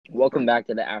Welcome back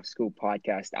to the After School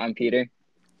Podcast. I'm Peter.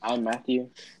 I'm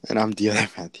Matthew. And I'm the other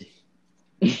Matthew.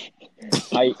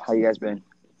 How you guys been?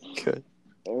 Good.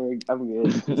 I'm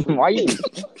good. Why are you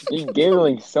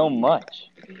giggling so much?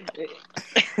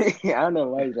 I don't know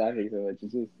why he's laughing so much.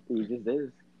 He just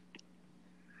is.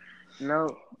 No,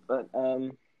 but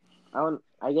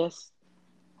I guess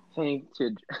something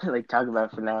to talk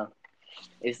about for now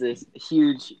is this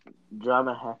huge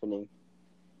drama happening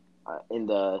in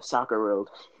the soccer world.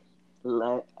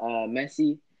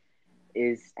 Messi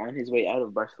is on his way out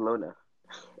of Barcelona.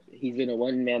 He's been a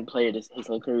one-man player his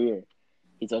whole career.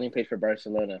 He's only played for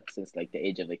Barcelona since the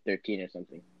age of 13 or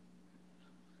something.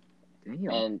 Damn.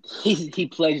 And he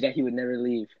pledged that he would never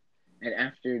leave. And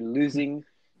after losing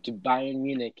to Bayern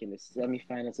Munich in the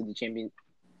semifinals of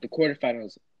the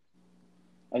quarterfinals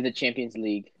of the Champions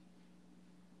League,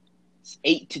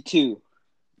 8-2,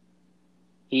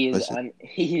 he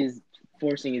is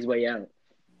forcing his way out.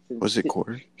 Was it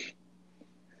quarter?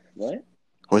 What?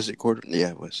 Was it quarter? Yeah,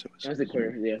 it was. It was a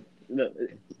quarter. Yeah, no,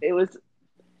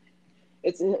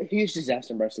 It's a huge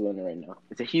disaster in Barcelona right now.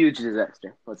 It's a huge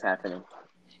disaster. What's happening?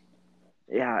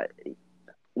 Yeah.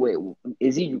 Wait,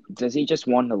 does he just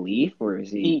want to leave, or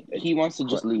is he? He wants to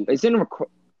just leave. It's in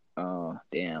Oh,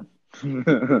 damn.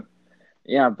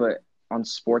 Yeah, but on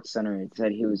Sports Center it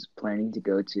said he was planning to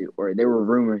go to, or there were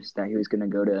rumors that he was going to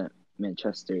go to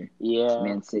Manchester. Yeah.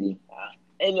 Man City.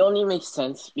 It only makes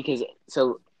sense because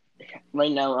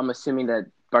right now I'm assuming that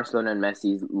Barcelona and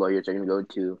Messi's lawyers are going to go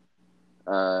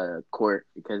to court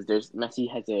because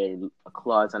Messi has a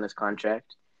clause on his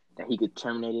contract that he could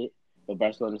terminate it, but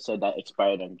Barcelona said that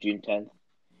expired on June 10th,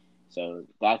 so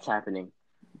that's happening.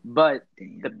 But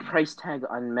the price tag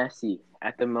on Messi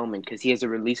at the moment, because he has a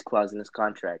release clause in his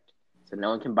contract, so no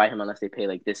one can buy him unless they pay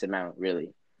this amount,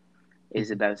 really,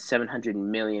 is about 700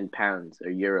 million pounds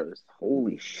or euros.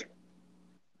 Holy shit.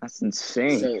 That's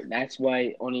insane. So that's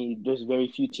why there's very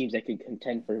few teams that can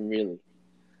contend for him, really.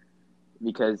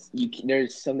 Because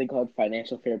there's something called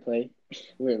financial fair play,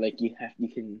 where you have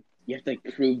to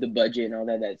prove the budget and all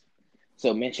that.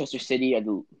 So Manchester City are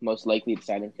the most likely to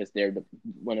sign him because they're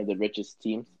one of the richest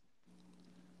teams.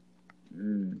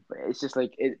 But it's just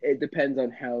it depends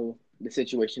on how the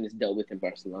situation is dealt with in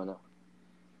Barcelona.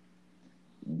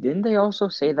 Didn't they also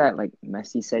say that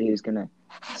Messi said he was gonna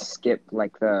skip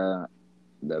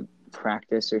the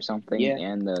practice or something,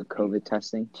 and the COVID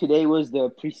testing? Today was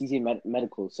the preseason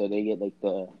medical, so they get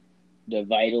the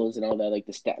vitals and all that,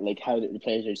 the stat, how the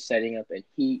players are setting up. And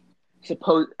he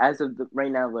as of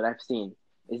right now, what I've seen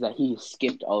is that he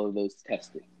skipped all of those tests,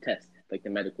 the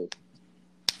medicals.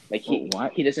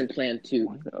 He doesn't plan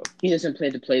to. He doesn't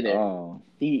plan to play there. Oh.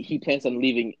 He plans on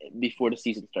leaving before the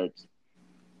season starts.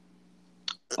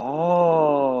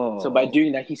 Oh. So by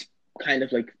doing that, he's kind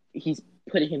of he's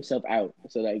putting himself out,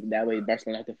 so that way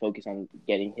Barcelona have to focus on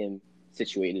getting him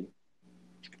situated.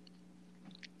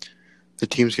 The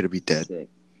team's gonna be dead.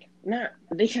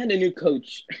 They signed a new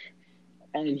coach,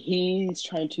 and he's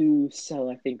trying to sell,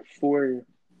 I think, 4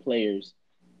 players,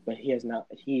 but he has not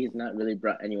really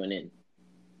brought anyone in.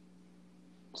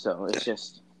 So it's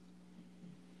just,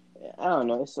 I don't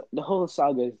know. The whole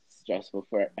saga is stressful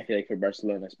I feel for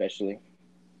Barcelona especially.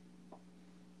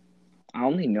 I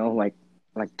only know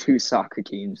 2 soccer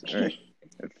teams or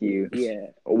a few. Yeah.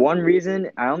 One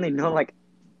reason I only know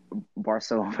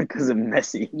Barcelona because of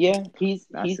Messi. Yeah, he's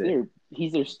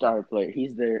their star player.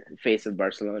 He's their face of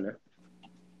Barcelona.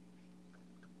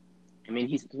 I mean,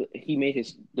 he made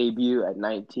his debut at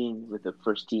 19 with the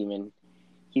first team, and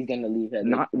he's gonna leave at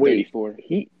 34.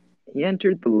 He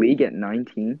entered the league at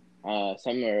 19.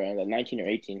 Somewhere around 19 or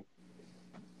 18.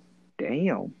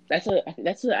 Damn. That's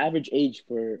the average age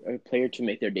for a player to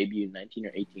make their debut, 19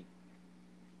 or 18.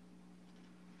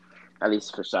 At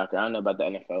least for soccer. I don't know about the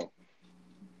NFL.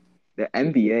 The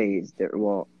NBA is there.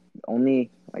 Well,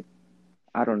 only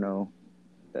I don't know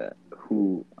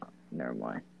who. Never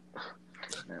mind.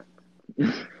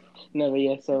 No, but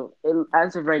yeah. So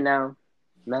as of right now,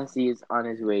 Messi is on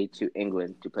his way to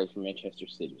England to play for Manchester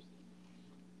City.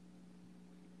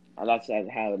 And that's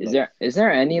how it looks. Is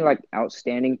there any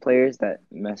outstanding players that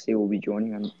Messi will be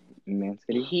joining on Man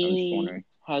City? He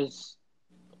has.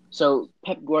 So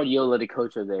Pep Guardiola, the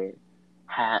coach of there,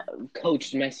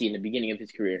 coached Messi in the beginning of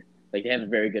his career. They have a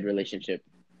very good relationship,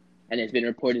 and it's been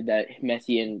reported that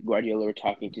Messi and Guardiola were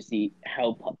talking to see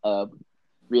how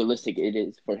realistic it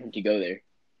is for him to go there.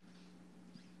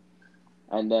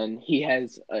 And then he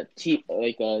has a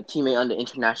teammate on the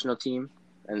international team,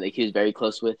 and he was very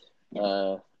close with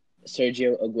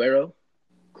Sergio Aguero,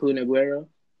 Kun Aguero.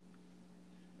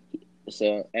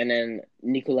 So, and then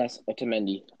Nicolas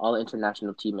Otamendi, all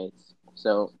international teammates.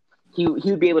 So he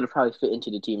would be able to probably fit into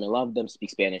the team. A lot of them speak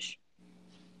Spanish.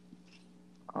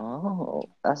 Oh,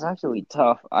 that's actually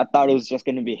tough. I thought it was just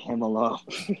gonna be him alone.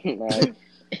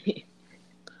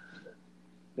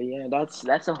 But yeah,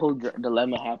 that's a whole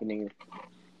dilemma happening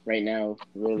right now.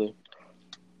 Really,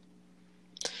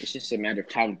 it's just a matter of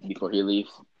time before he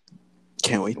leaves.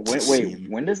 Can't wait to see him.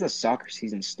 When does the soccer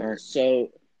season start? So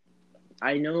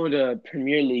I know the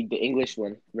Premier League, the English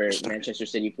one, where Manchester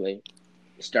City play,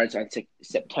 starts on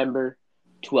September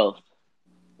 12th.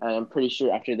 And I'm pretty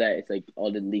sure after that, it's like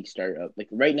all the leagues start up. Like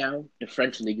right now, the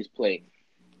French league is playing.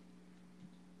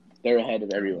 They're ahead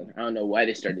of everyone. I don't know why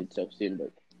they started so soon,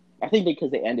 but I think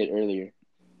because they ended earlier.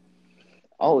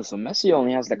 Oh, so Messi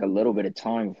only has like a little bit of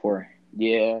time before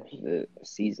Yeah. the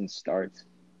season starts.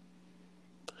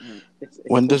 It's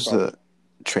When a does problem.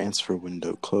 the transfer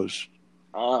window close?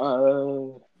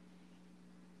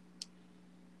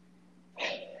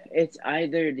 It's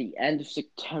either the end of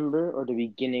September or the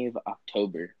beginning of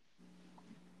October.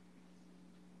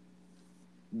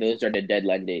 Those are the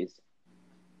deadline days,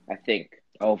 I think.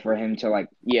 Oh, for him to like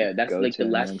Yeah, that's go like to the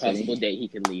last Man City? possible day he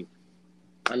can leave,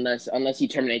 unless he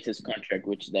terminates his contract,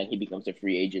 which then he becomes a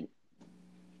free agent.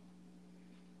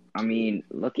 I mean,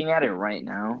 looking at it right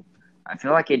now, I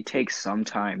feel like it takes some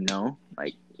time. No,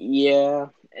 like Yeah,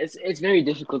 it's very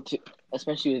difficult to,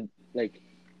 especially with like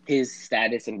his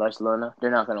status in Barcelona.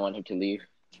 They're not gonna want him to leave.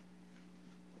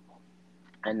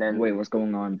 And then wait, what's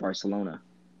going on in Barcelona?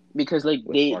 because like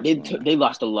With Barcelona. they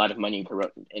lost a lot of money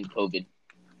in COVID.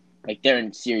 Like they're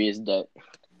in serious debt.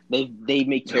 They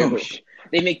make terrible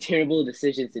they make terrible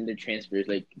decisions in their transfers.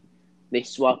 Like they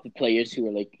swap the players who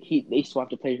are like they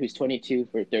swapped a player who's 22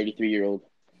 for a 33-year-old.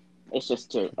 It's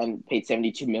just to paid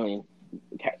 72 million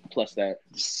plus that.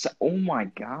 Oh my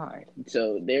god!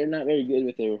 So they're not very good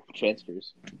with their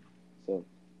transfers. So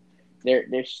they're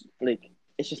like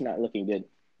it's just not looking good.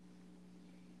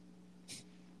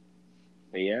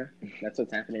 But yeah, that's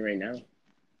what's happening right now.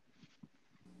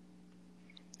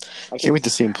 Can't wait to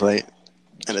see him play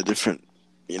in a different,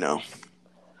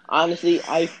 Honestly,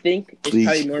 I think it's Please.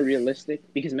 probably more realistic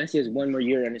because Messi has one more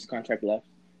year on his contract left.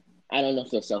 I don't know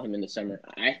if they'll sell him in the summer.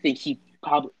 I think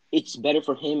it's better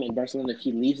for him in Barcelona if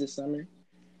he leaves this summer,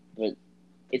 but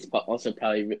it's also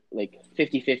probably like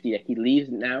 50-50 that he leaves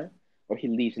now or he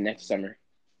leaves next summer.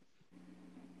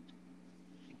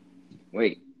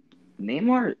 Wait,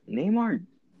 Neymar's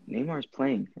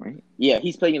playing, right? Yeah,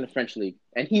 he's playing in the French league,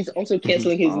 and he's also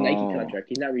canceling his Nike contract.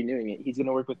 He's not renewing it. He's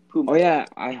gonna work with Puma. Oh yeah,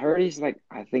 I heard he's like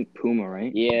I think Puma,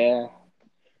 right? Yeah,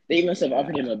 they must have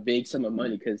offered him a big sum of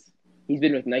money because he's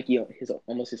been with Nike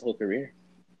almost his whole career.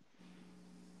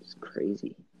 It's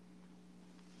crazy.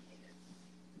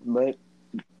 But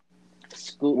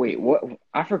school. Wait, what?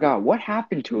 I forgot what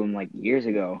happened to him like years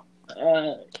ago.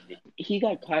 He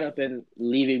got caught up in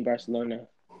leaving Barcelona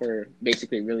for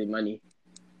basically really money.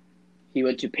 He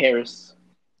went to Paris,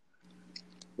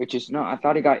 Which is no, I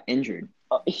thought he got injured.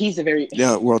 He's a very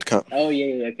World Cup. Oh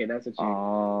yeah, okay, that's what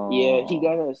you. Yeah, he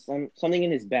got something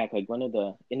in his back, like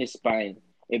in his spine.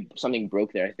 Something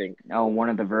broke there, I think. Oh, one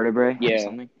of the vertebrae. Yeah, or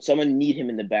something? Someone kneed him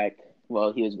in the back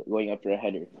while he was going up for a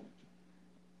header,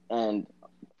 and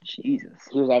Jesus,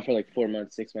 he was out for like 4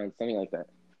 months, 6 months, something like that.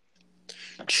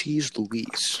 Jeez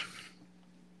Louise.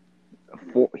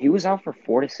 He was out for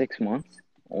 4 to 6 months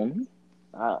only.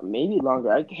 Maybe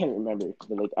longer. I can't remember.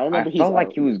 But like I remember, I felt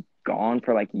like he was gone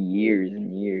for like years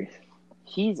and years.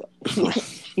 He's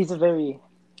a very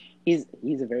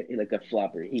like a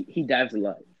flopper. He dives a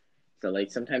lot. So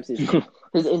like sometimes his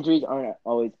injuries aren't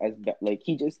always as bad. Like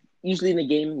he just usually in the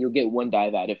game you'll get one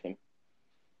dive out of him.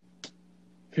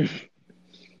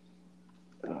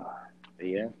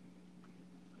 Yeah.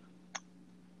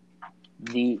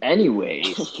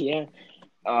 Anyways, yeah.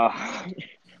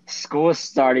 School is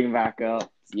starting back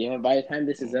up. Yeah. By the time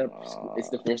this is up, it's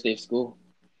the first day of school.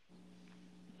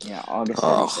 Yeah, August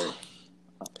 31st.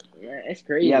 Yeah, it's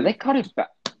crazy. Yeah, they cut it back.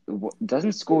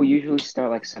 Doesn't school usually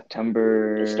start like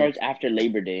September? It starts after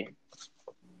Labor Day.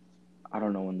 I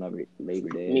don't know when Labor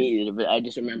Day is. Me either, but I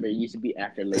just remember it used to be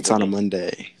after Labor Day. It's on a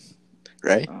Monday,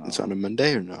 right? It's on a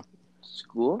Monday or no?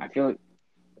 School? I feel like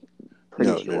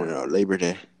pretty sure. No, Labor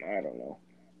Day. I don't know.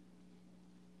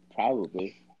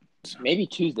 Probably. Maybe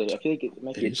Tuesday. I feel like it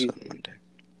might be a Tuesday. Monday.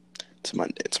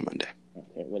 It's a Monday.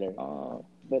 Okay, whatever.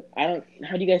 But I don't.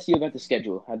 How do you guys feel about the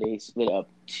schedule? How they split up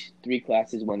 3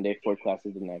 classes one day, 4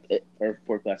 classes the next, or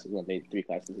 4 classes one day, 3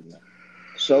 classes the next.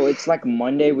 So it's like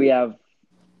Monday we have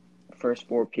first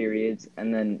 4 periods,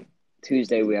 and then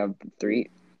Tuesday we have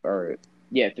 3 periods.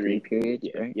 Yeah,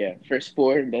 right? yeah. First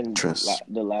 4, then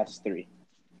the last 3.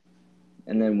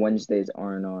 And then Wednesdays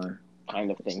R&R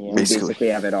kind of thing. Yeah, Basically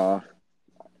have it off.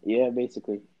 Yeah,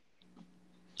 basically.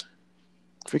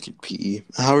 Freaking PE.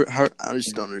 How I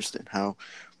just don't understand how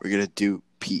we're gonna do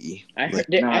PE. I heard Like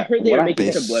I Nah, heard they what were I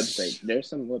making think some website. There's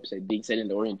some website being said in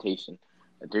the orientation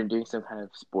that they're doing some kind of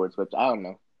sports website. I don't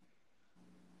know.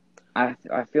 I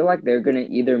feel like they're gonna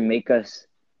either make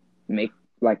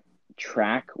like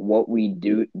track what we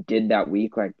did that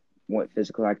week, like what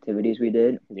physical activities we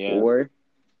did, Yeah. or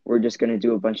we're just gonna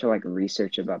do a bunch of like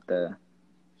research about the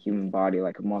human body,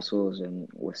 like muscles and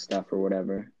with stuff or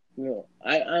whatever. No,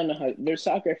 I don't know how. There's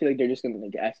soccer. I feel like they're just gonna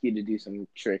like ask you to do some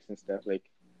tricks and stuff like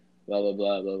blah blah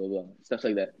blah blah blah blah stuff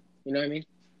like that. You know what I mean?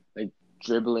 Like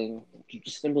dribbling,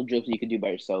 just simple drills you could do by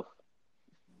yourself.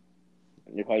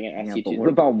 They're probably gonna ask Yeah, you but to. what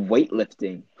about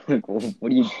weightlifting? Like, what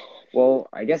do you? Well,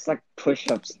 I guess like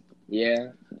push-ups. Yeah,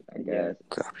 I yeah. guess.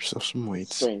 grab yourself some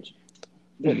weights. Strange.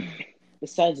 But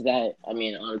besides that, I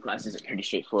mean, all the classes are pretty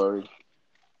straightforward.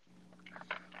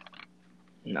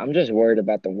 I'm just worried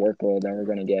about the workload that we're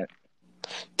gonna get.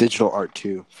 Digital art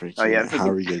too. Freaking. Oh yeah, I'm How taking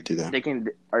are we gonna do that? taking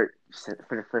art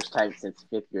for the first time since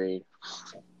fifth grade.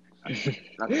 I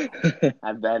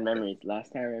have bad memories.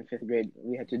 Last time in fifth grade,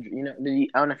 we had to,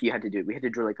 I don't know if you had to do it. We had to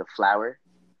draw like a flower.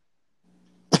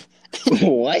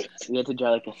 What? We had to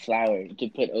draw like a flower to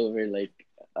put over like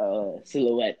a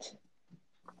silhouette.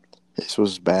 This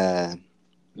was bad.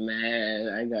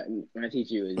 Man, my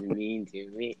teacher was mean to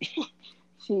me.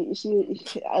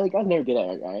 I was never good at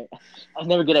it, right? I was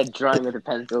never good at drawing with a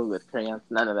pencil, with crayons,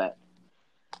 none of that.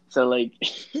 So like,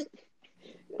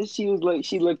 she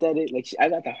looked at it like I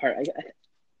got the hard.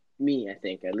 I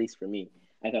think at least for me,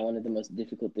 I got one of the most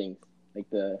difficult things. Like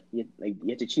you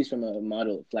have to choose from a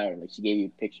model flower. Like she gave you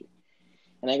a picture,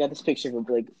 and I got this picture with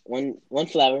like one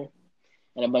flower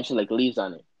and a bunch of like leaves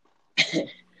on it,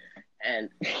 and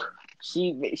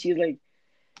she's like,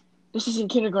 this isn't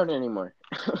kindergarten anymore.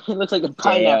 It looks like a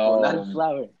pineapple, not a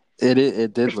flower.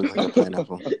 It did look like a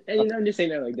pineapple. And I'm just saying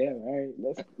that like, damn, all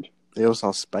right, It was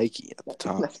all spiky at the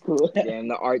top. that's cool. Damn,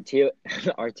 the art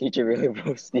teacher really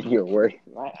roasted your work.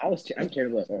 I'm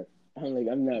terrible at art.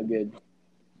 I'm not good.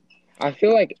 I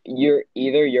feel like you're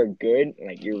good,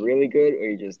 like you're really good, or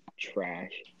you're just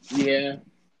trash. Yeah.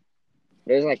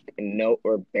 There's like no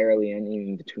or barely any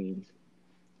in between.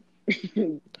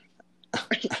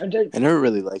 I never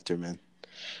really liked her, man.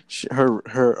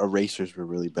 Her erasers were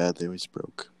really bad. They always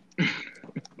broke.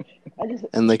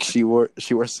 And like she wore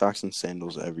socks and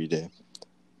sandals every day.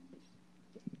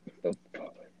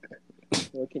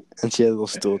 And she had a little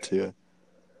stool too.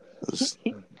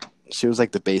 She was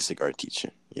like the basic art teacher,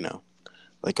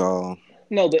 like all.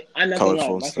 No, but I'm not gonna lie.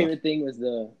 Colorful My stuff. favorite thing was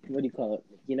what do you call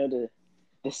it?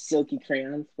 The silky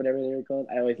crayons, whatever they were called.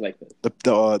 I always liked those. The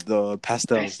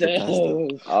pastels. The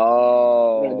pastels.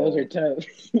 Oh, Bro, those are tough.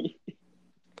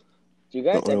 Do you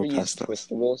guys The ever oil use pastels.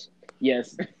 Twistables?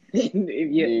 Yes. Yeah.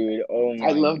 Dude, oh my I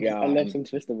love god. some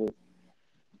Twistables.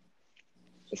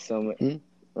 So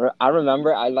I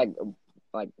remember I like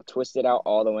twist it out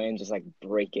all the way and just like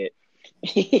break it.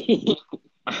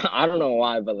 I don't know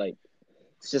why, but like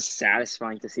it's just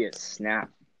satisfying to see it snap.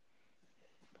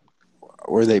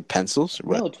 Were they pencils or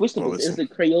what? No, Twistables. What was It was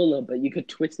it? a Crayola, but you could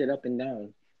twist it up and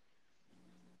down.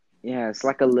 Yeah, it's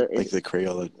like Like the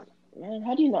Crayola. Man,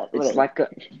 how do you not? it's like a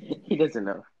He doesn't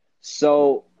know.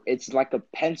 so it's like a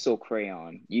pencil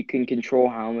crayon. You can control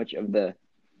how much of the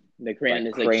crayon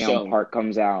is like crayon shown. part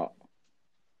comes out.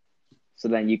 So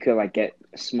then you could like get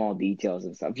small details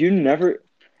and stuff. You never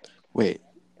Wait,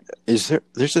 there's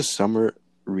a summer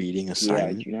reading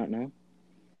assignment? Yeah, do you not know?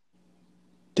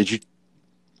 Did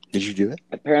you do it?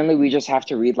 Apparently we just have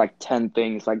to read like 10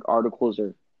 things, like articles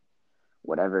or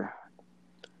whatever.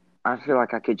 I feel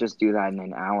like I could just do that in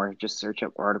an hour. Just search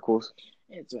up articles.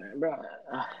 It's bro.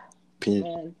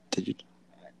 Man, did you?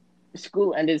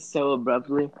 School ended so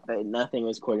abruptly that nothing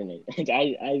was coordinated.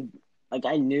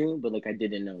 I knew, but like I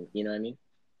didn't know. You know what I mean?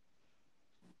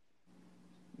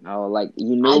 Oh, like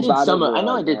you knew I did about some. it. I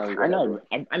know I like, did. yeah, I know.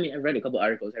 whatever. I mean, I read a couple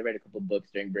articles. I read a couple books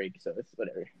during break, so it's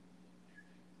whatever.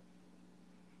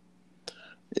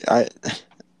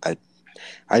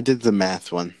 I did the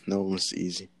math one. No one was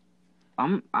easy.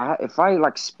 If I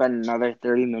like spend another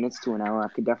 30 minutes to an hour, I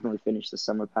could definitely finish the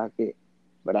summer packet.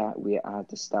 But I had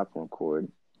to stop and record.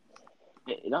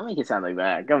 Don't make it sound like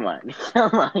that. Come on,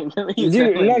 come on.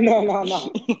 Dude, no.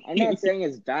 I'm not saying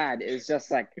it's bad. It's just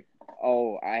like,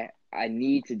 oh, I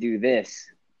need to do this.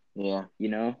 Yeah. You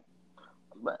know.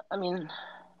 But I mean,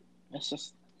 it's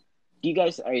just. Do you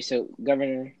guys? All right. So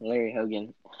Governor Larry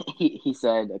Hogan, he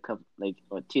said 2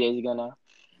 days ago now,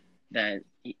 that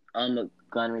all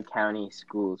Montgomery County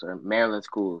schools or Maryland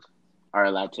schools are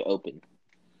allowed to open.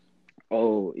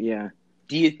 Oh yeah.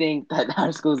 Do you think that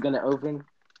our school is gonna open?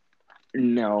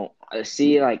 No,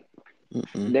 see, like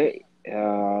Mm-mm. they,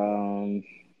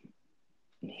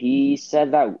 he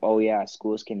said that. Oh yeah,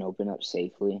 schools can open up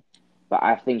safely, but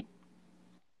I think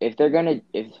if they're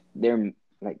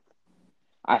like,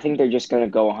 I think they're just gonna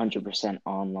go 100%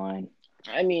 online.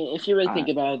 I mean, if you really Uh, think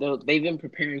about it, though, they've been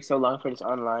preparing so long for this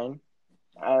online.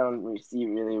 I don't see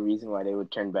really a reason why they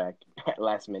would turn back at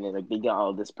last minute. Like they got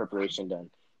all this preparation done.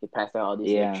 They passed out all these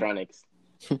yeah, electronics.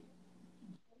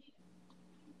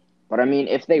 but I mean,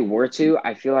 if they were to,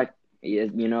 I feel like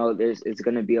it's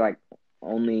gonna be like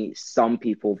only some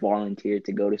people volunteer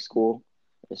to go to school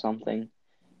or something,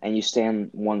 and you stay in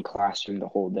one classroom the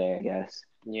whole day, I guess.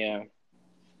 Yeah,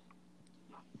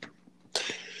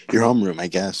 Your homeroom, I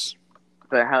guess.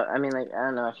 but how? I mean, like I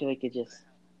don't know. I feel like it just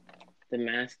the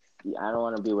masks. I don't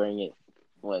want to be wearing it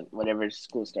whenever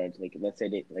school starts. Like let's say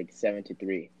they, like 7 to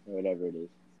 3 or whatever it is,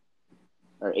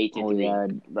 or 8 to 3. Oh yeah,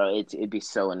 Bro, it'd be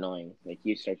so annoying. Like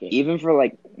you start getting. even for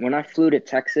like when I flew to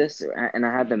Texas and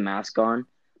I had the mask on,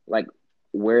 like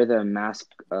where the mask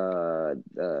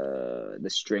the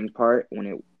string part when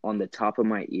it on the top of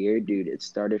my ear, dude, it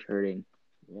started hurting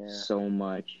Yeah. so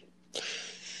much.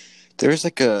 There's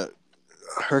like a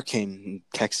hurricane in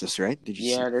Texas, right? Did you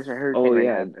see? Yeah, there's a Oh hurricane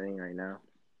yeah, happening right now.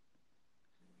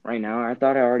 right now I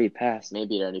thought I already passed.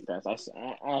 Maybe it already passed.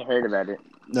 I heard about it.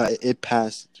 No, it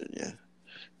passed. Yeah,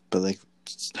 but like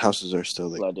houses are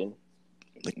still Flooding.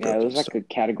 like Yeah, it broken. was like So a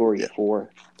category yeah. 4.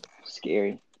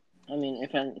 Scary. I mean,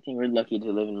 if anything, we're lucky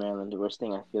to live in Maryland. The worst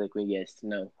thing I feel like we get is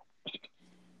snow.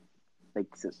 Like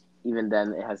so, even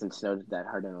then, it hasn't snowed that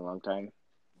hard in a long time.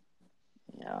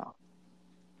 Yeah.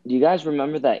 Do you guys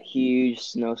remember that huge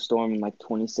snowstorm in like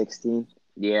 2016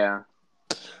 Yeah,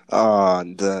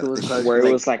 the school was closed where for it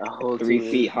like was like a whole 3 feet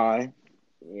 2 weeks. high?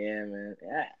 Yeah, man.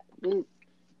 Yeah, dude,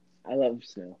 I love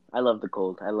snow. I love the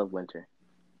cold. I love winter.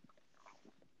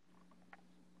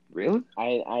 Really?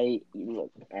 I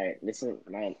look. All right, listen,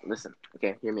 man. Listen.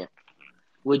 Okay, hear me out.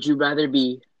 Would you rather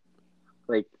be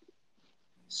like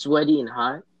sweaty and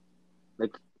hot,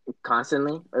 like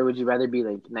constantly, or would you rather be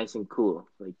like nice and cool,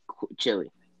 like chilly?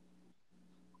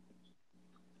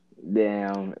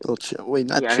 Damn. little chill. Wait,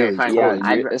 not Yeah, okay, chilly, fine, fine. Yeah, cold.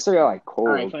 I'd dude. It's sort of like all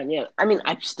right, cold. fine, yeah. I mean,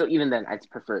 I still even then I'd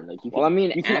prefer it. Like Well, I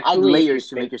mean, you can add actually, if you layers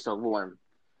to make think, yourself warm.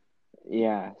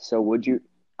 yeah. So would you?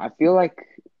 I feel like,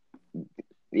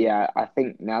 yeah. I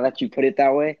think now that you put it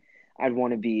that way, I'd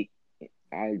want to be.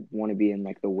 I'd want to be in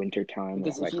like the winter time with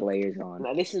Because if like you layers on.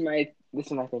 now this is my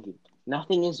thinking.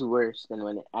 Nothing is worse than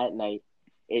when at night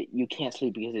you can't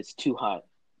sleep because it's too hot.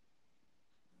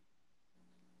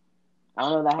 I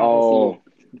don't know if that happens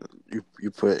to you. Oh,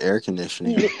 You put air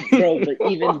conditioning. Bro, but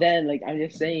even then, like I'm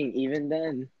just saying, even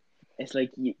then, it's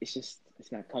like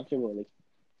it's not comfortable. Like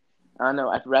I don't know.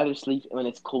 I'd rather sleep when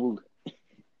it's cold.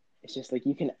 It's just like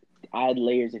you can add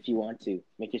layers if you want to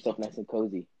make yourself nice and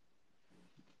cozy.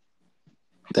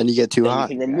 Then you get too Then you hot.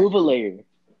 can remove a layer.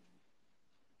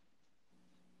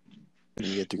 Then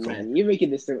you get too cold. Man, you're making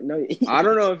this so no. I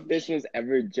don't know if this was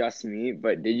ever just me,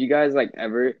 but did you guys like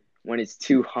ever when it's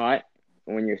too hot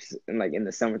when you're like in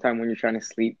the summertime when you're trying to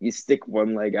sleep, you stick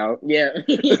one leg out? Yeah,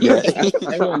 Yeah.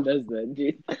 everyone does that,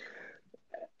 dude.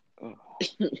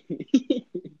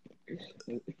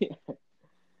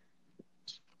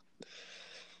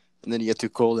 And then you get too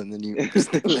cold, and then you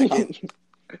stick back in.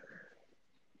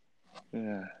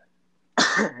 Yeah.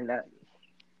 That,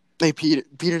 Hey, Peter,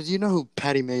 do you know who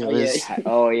Patty Mayo oh yeah. is?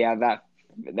 Oh yeah,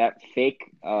 that fake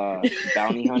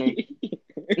bounty hunter.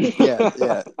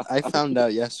 Yeah. I found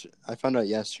out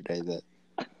yesterday that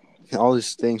all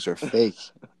these things are fake.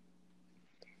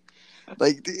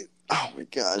 Like, dude, oh my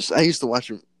gosh, I used to watch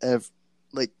him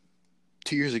like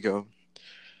 2 years ago.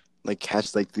 Like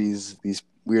catch like these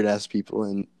weird ass people,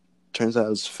 and turns out it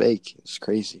was fake. It's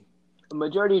crazy. The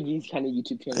majority of these kind of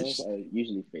YouTube I channels just are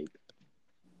usually fake.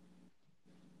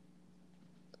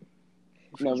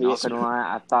 No, Not but gonna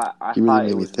lie, I he really thought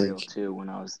made it me was real think. too when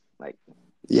I was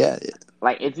Yeah.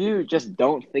 like if you just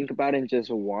don't think about it and just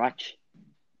watch.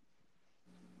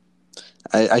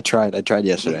 I tried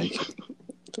yesterday.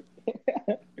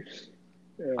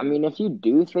 I mean, if you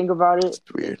do think about it,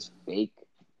 It's weird. it's fake.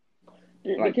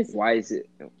 Like, because why is it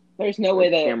there's no the way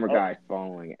that camera guy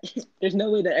following it there's no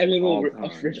way that everyone all will the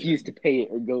time? refuse to pay it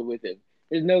or go with him.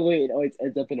 There's no way it always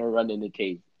ends up in a run in the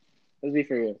cave. Let's be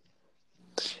for real.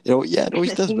 It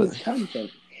always does, but It's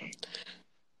content.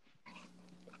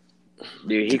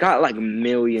 Dude, he got like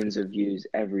millions of views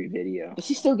every video. Does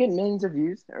he still get millions of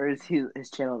views, or is his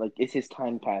channel like is his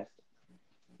time passed?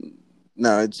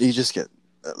 no, you just get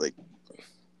like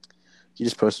he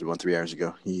just posted one 3 hours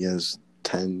ago. He has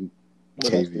 10K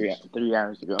Well, that's views, 3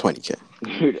 hours ago. 20K.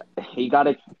 Dude, he got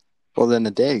Well, then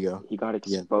a day ago. He got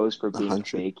exposed for being 100.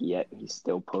 fake, yet he's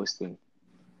still posting.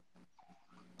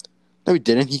 No, he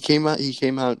didn't. He came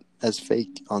out as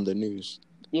fake on the news.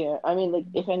 Yeah, I mean, like,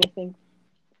 if anything,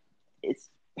 it's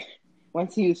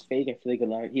once he was fake, I feel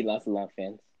like he lost a lot of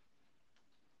fans.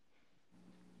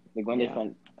 Like when they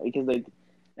found because like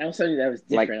that was something that was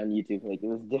different on YouTube. Like it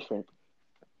was different.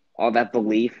 All that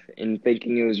belief in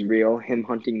thinking it was real, him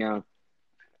hunting down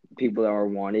people that are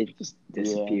wanted, just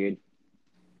disappeared.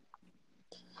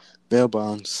 Bail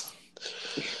bonds.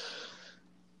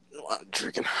 I'm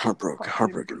drinking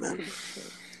heartbroken, man.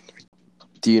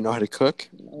 Do you know how to cook?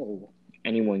 No.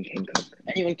 Anyone can cook.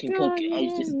 Anyone can cook.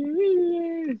 I just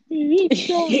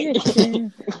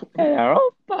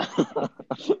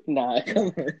nah,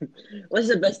 come on. What's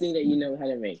the best thing that you know how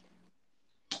to make?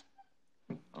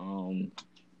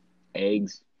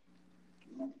 Eggs.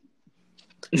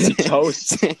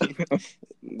 Toast. Eggs.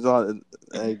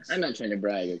 I'm not trying to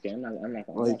brag, okay? I'm not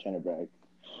trying to brag.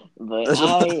 But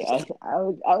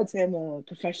I would say I'm a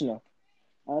professional.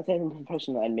 I would say I'm a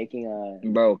professional at making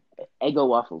Eggo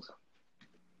waffles.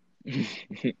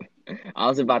 I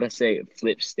was about to say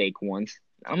flip steak once.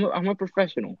 I'm a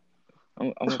professional.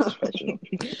 I'm a professional.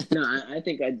 No, I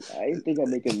think I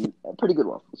make a pretty good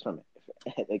waffles from it,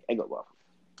 like Eggo waffles,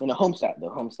 in a home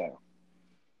style.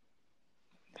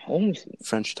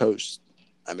 French toast.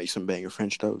 I make some banger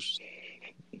French toast.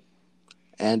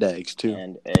 And eggs too.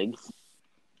 And eggs.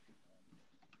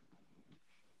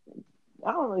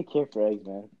 I don't really care for eggs,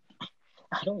 man.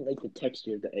 I don't like the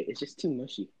texture of the egg. It's just too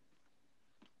mushy.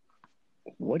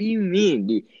 What do you mean,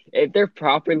 dude? If they're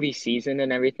properly seasoned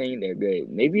and everything, they're good.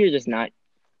 Maybe you're just not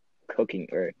cooking,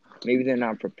 or maybe they're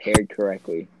not prepared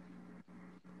correctly.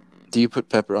 Do you put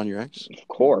pepper on your eggs? Of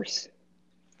course.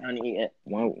 I don't eat it.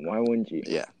 Why wouldn't you?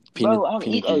 Yeah. Bro, I don't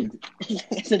eat eggs.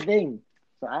 It's a thing.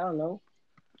 So I don't know.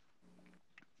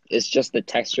 It's just the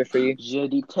texture for you? Je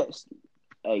déteste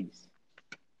eggs.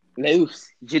 Loose.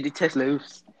 Je déteste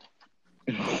loose.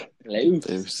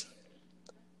 Loose.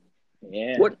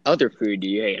 Yeah. What other food do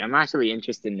you hate? I'm actually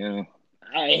interested now.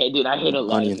 I hate a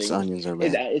lot of things. Onions are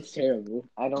bad. It's terrible.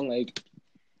 I don't like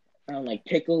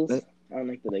pickles. I don't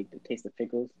like the taste of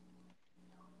pickles.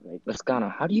 Like,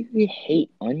 Lascano, how do you hate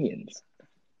onions?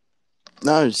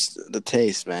 No, it's the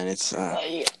taste, man. It's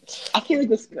I feel like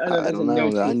Lascano doesn't know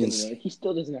the onions. anymore. He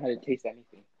still doesn't know how to taste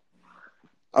anything.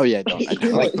 Oh yeah, I don't.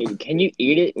 Like, can you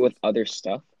eat it with other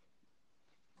stuff?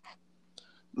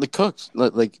 The cooks,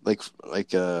 like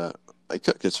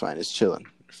cooked, it's fine. It's chilling,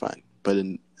 fine. But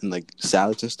in like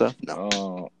salads and stuff, no.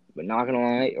 Oh, but not gonna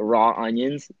lie, raw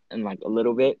onions and like a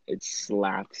little bit, it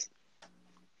slaps.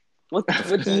 What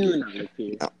do you not like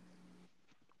here?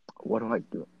 What do I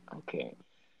do? Okay.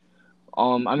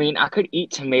 I mean, I could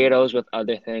eat tomatoes with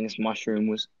other things,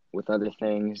 mushrooms with other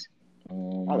things. I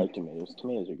like tomatoes.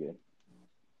 Tomatoes are good.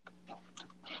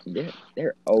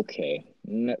 They're okay.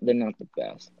 No, they're not the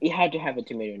best. You have to have a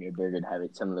tomato in your burger to have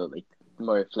it some little like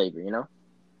more flavor, you know.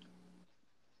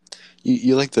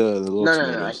 You like the little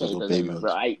tomatoes, no, I can't eat little those baby anymore,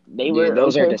 ones. Bro.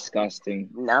 Those are disgusting.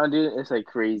 Now, dude, it's like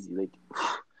crazy. Like,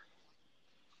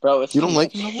 bro, you don't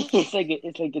like them?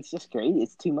 it's just crazy.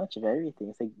 It's too much of everything.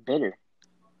 It's like bitter.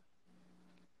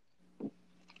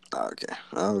 Okay.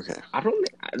 I don't.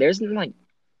 There's like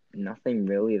nothing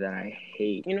really that I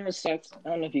hate. You know what sucks? I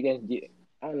don't know if you guys do.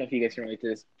 I don't know if you guys can relate to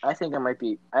this. I think I might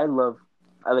be. I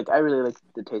really like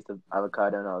the taste of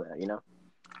avocado and all that. You know.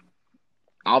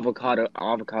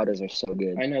 Avocados are so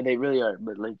good. I know they really are,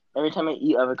 but like every time I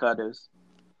eat avocados,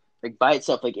 like by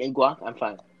itself, like in guac, I'm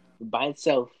fine. But by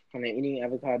itself, when I'm eating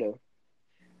avocado,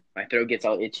 my throat gets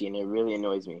all itchy and it really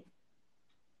annoys me.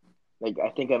 Like I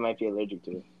think I might be allergic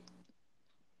to it.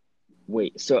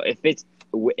 Wait, so if it's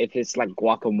like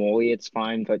guacamole, it's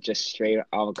fine, but just straight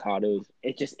avocados,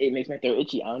 it makes my throat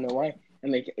itchy. I don't know why.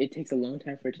 And like it takes a long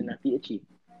time for it to not be itchy.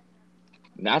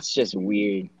 That's just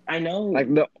weird. I know. Like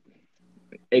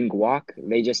in guac,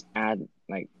 they just add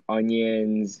like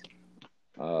onions,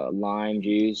 lime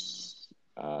juice,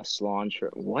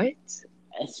 cilantro. What?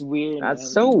 It's weird.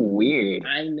 That's so weird.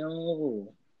 I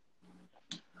know.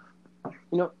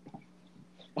 You know.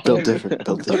 Built different.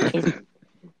 What's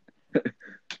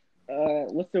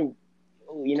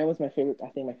my favorite? I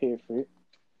think my favorite fruit.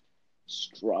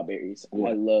 Strawberries.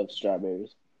 What? I love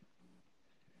strawberries.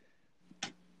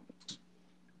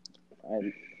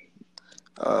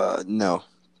 No.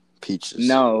 Peaches.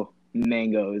 No,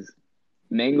 mangoes.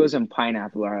 Mangoes and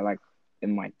pineapple are like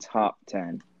in my top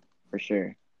 10 for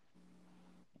sure.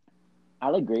 I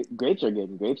like grapes are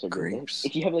good. Grapes are good. Grapes.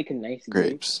 If you have like a nice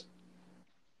grapes.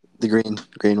 The green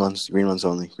ones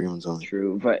only.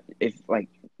 True, but if like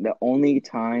the only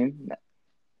time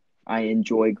I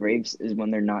enjoy grapes is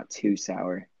when they're not too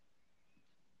sour.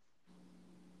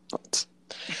 What?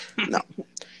 No,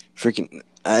 freaking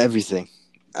everything.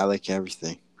 I like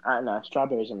everything. No,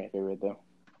 strawberries are my favorite though.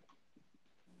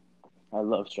 I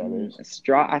love strawberries.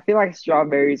 I feel like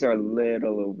strawberries are a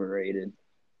little overrated.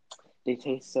 They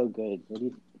taste so good.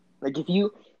 Like if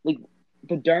you like,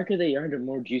 the darker they are, the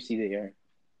more juicy they are.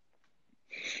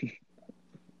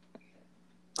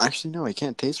 Actually, no, I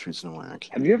can't taste fruits no more.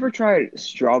 Actually, Have you ever tried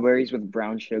strawberries with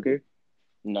brown sugar?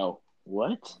 No.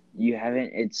 What? You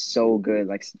haven't? It's so good.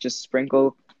 Like just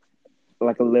sprinkle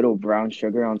like a little brown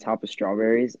sugar on top of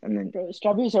strawberries, and then Bro,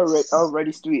 strawberries are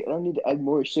already sweet. I don't need to add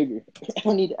more sugar. I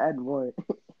don't need to add more.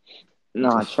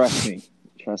 no, trust me,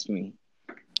 it's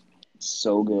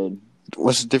so good.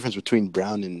 what's the difference between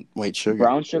brown and white sugar?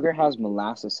 Brown sugar has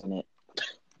molasses in it.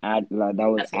 That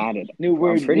was added. New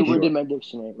word sure. in my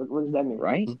dictionary. What does that mean?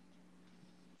 Right?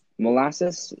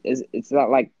 Molasses it's that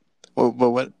like Well, but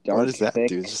what dark, does that thick,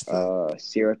 do? It's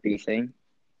just syrupy thing.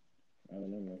 I don't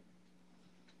know.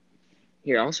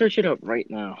 Here, I'll search it up right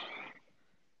now.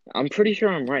 I'm pretty sure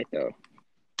I'm right though.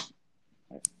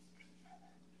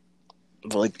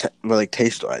 but like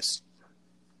taste wise.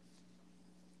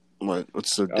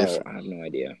 What's so different? I have no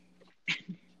idea.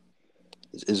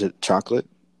 Is it chocolate?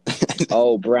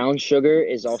 Oh, brown sugar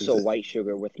is also white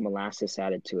sugar with molasses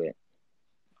added to it.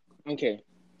 Okay.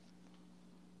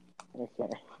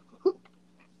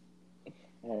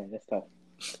 Alright, that's tough.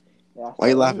 Yeah, Why are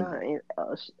you laughing?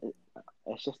 No,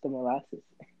 it's just the molasses.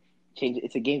 Change.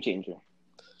 It's a game changer.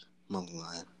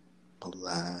 Molasses.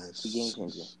 It's a game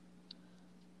changer.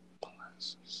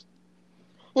 Molasses.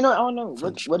 You know, I don't know.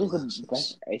 French What is molasses. the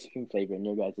best ice cream flavor in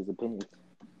your guys' opinion?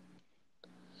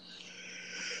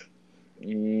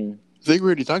 I think we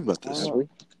already talked about this. I don't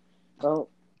know.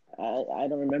 Well, I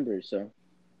don't remember, so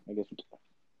I guess.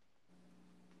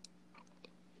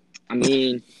 I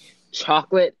mean,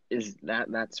 chocolate is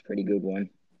that's a pretty good one.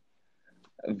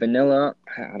 Vanilla,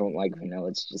 I don't like vanilla.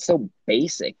 It's just so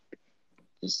basic.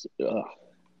 Just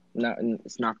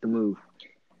it's not the move.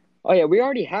 Oh yeah, we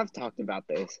already have talked about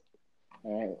this.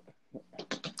 All right.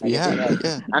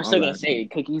 Yeah. I'm still gonna say it,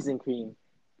 cookies and cream.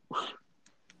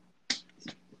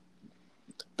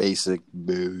 Basic.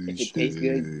 If it tastes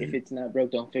good, if it's not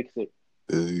broke, don't fix it.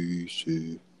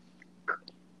 Basic.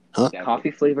 Huh?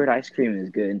 Coffee flavored ice cream is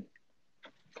good.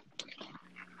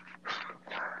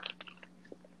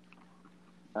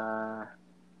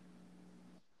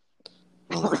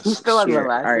 He's still on Sure.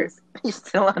 molasses. Right. He's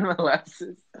still on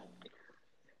molasses.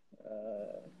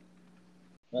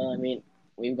 Well, I mean,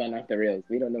 we've gone off the rails.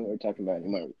 We don't know what we're talking about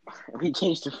anymore. We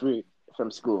changed to fruit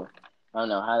from school. I don't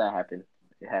know how that happened.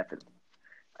 It happened.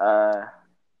 I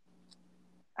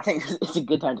think it's a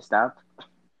good time to stop.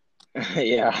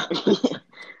 Yeah.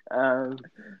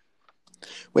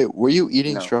 Wait, were you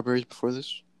eating No. strawberries before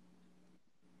this?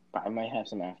 But I might have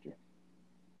some after.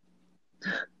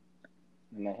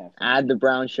 Add the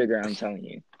brown sugar, I'm telling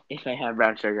you. If I have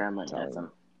brown sugar, I might have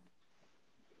some.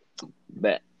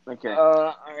 Bet. Okay.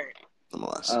 All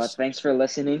right. Thanks for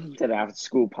listening to the After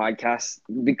School podcast.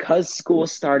 Because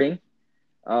school's starting,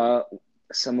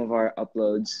 some of our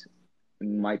uploads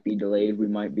might be delayed. We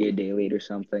might be a day late or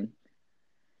something.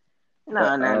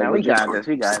 No. We got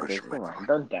this. Come on.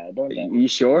 Don't die. You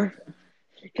sure?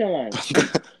 Come on.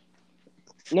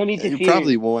 No need to you fear.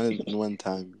 Probably one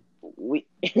time. We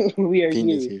are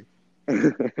here.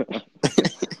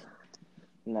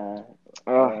 Nah.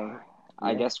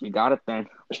 I guess we got it then.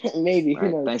 Maybe.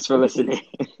 Right, thanks for listening.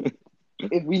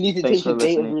 If we need to change the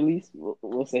date of release,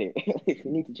 we'll say it. If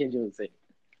we need to change it, we'll say it.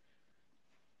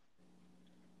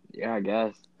 Yeah, I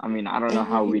guess. I mean, I don't know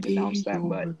how we'd announce that,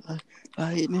 but...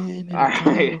 Lightning. All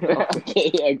right.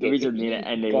 Okay. We just need to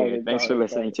end it here. Thanks for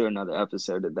listening to another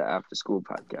episode of the After School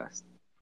podcast.